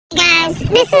guys,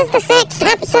 this is the 6th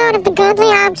episode of the Goodly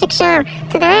Object Show.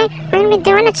 Today, we're going to be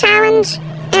doing a challenge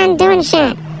and doing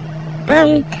shit.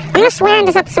 I'm going to swear in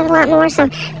this episode a lot more, so...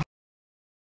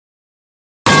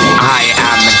 I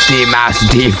am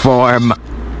D-Mass D-Form.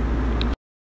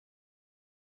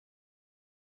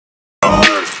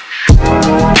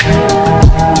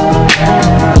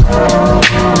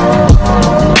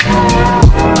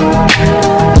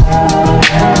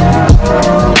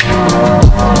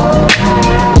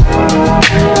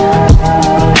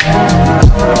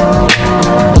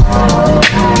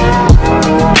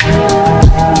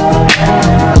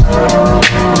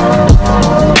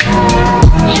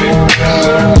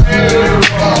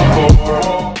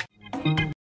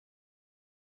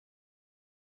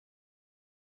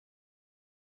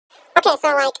 Okay,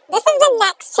 so, this is the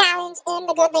next challenge in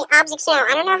the Goodly Object Show.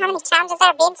 I don't know how many challenges there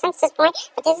have been since this point,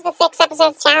 but this is the 6th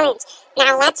episode challenge.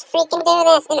 Now, let's freaking do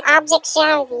this in object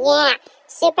shows. Yeah.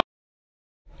 Super.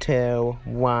 2,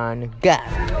 1, go.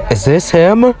 Is this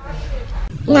him?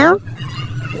 No.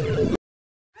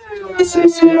 Is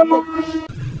this him?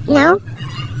 No.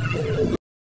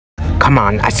 Come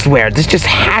on, I swear, this just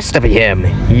has to be him.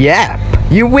 Yep,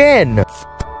 you win.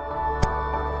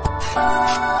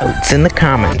 Votes in the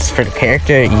comments for the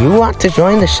character you want to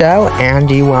join the show and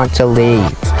you want to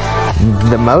leave.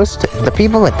 The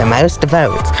people with the most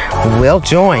votes will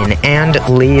join and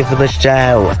leave the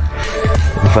show.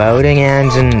 Voting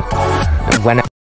ends in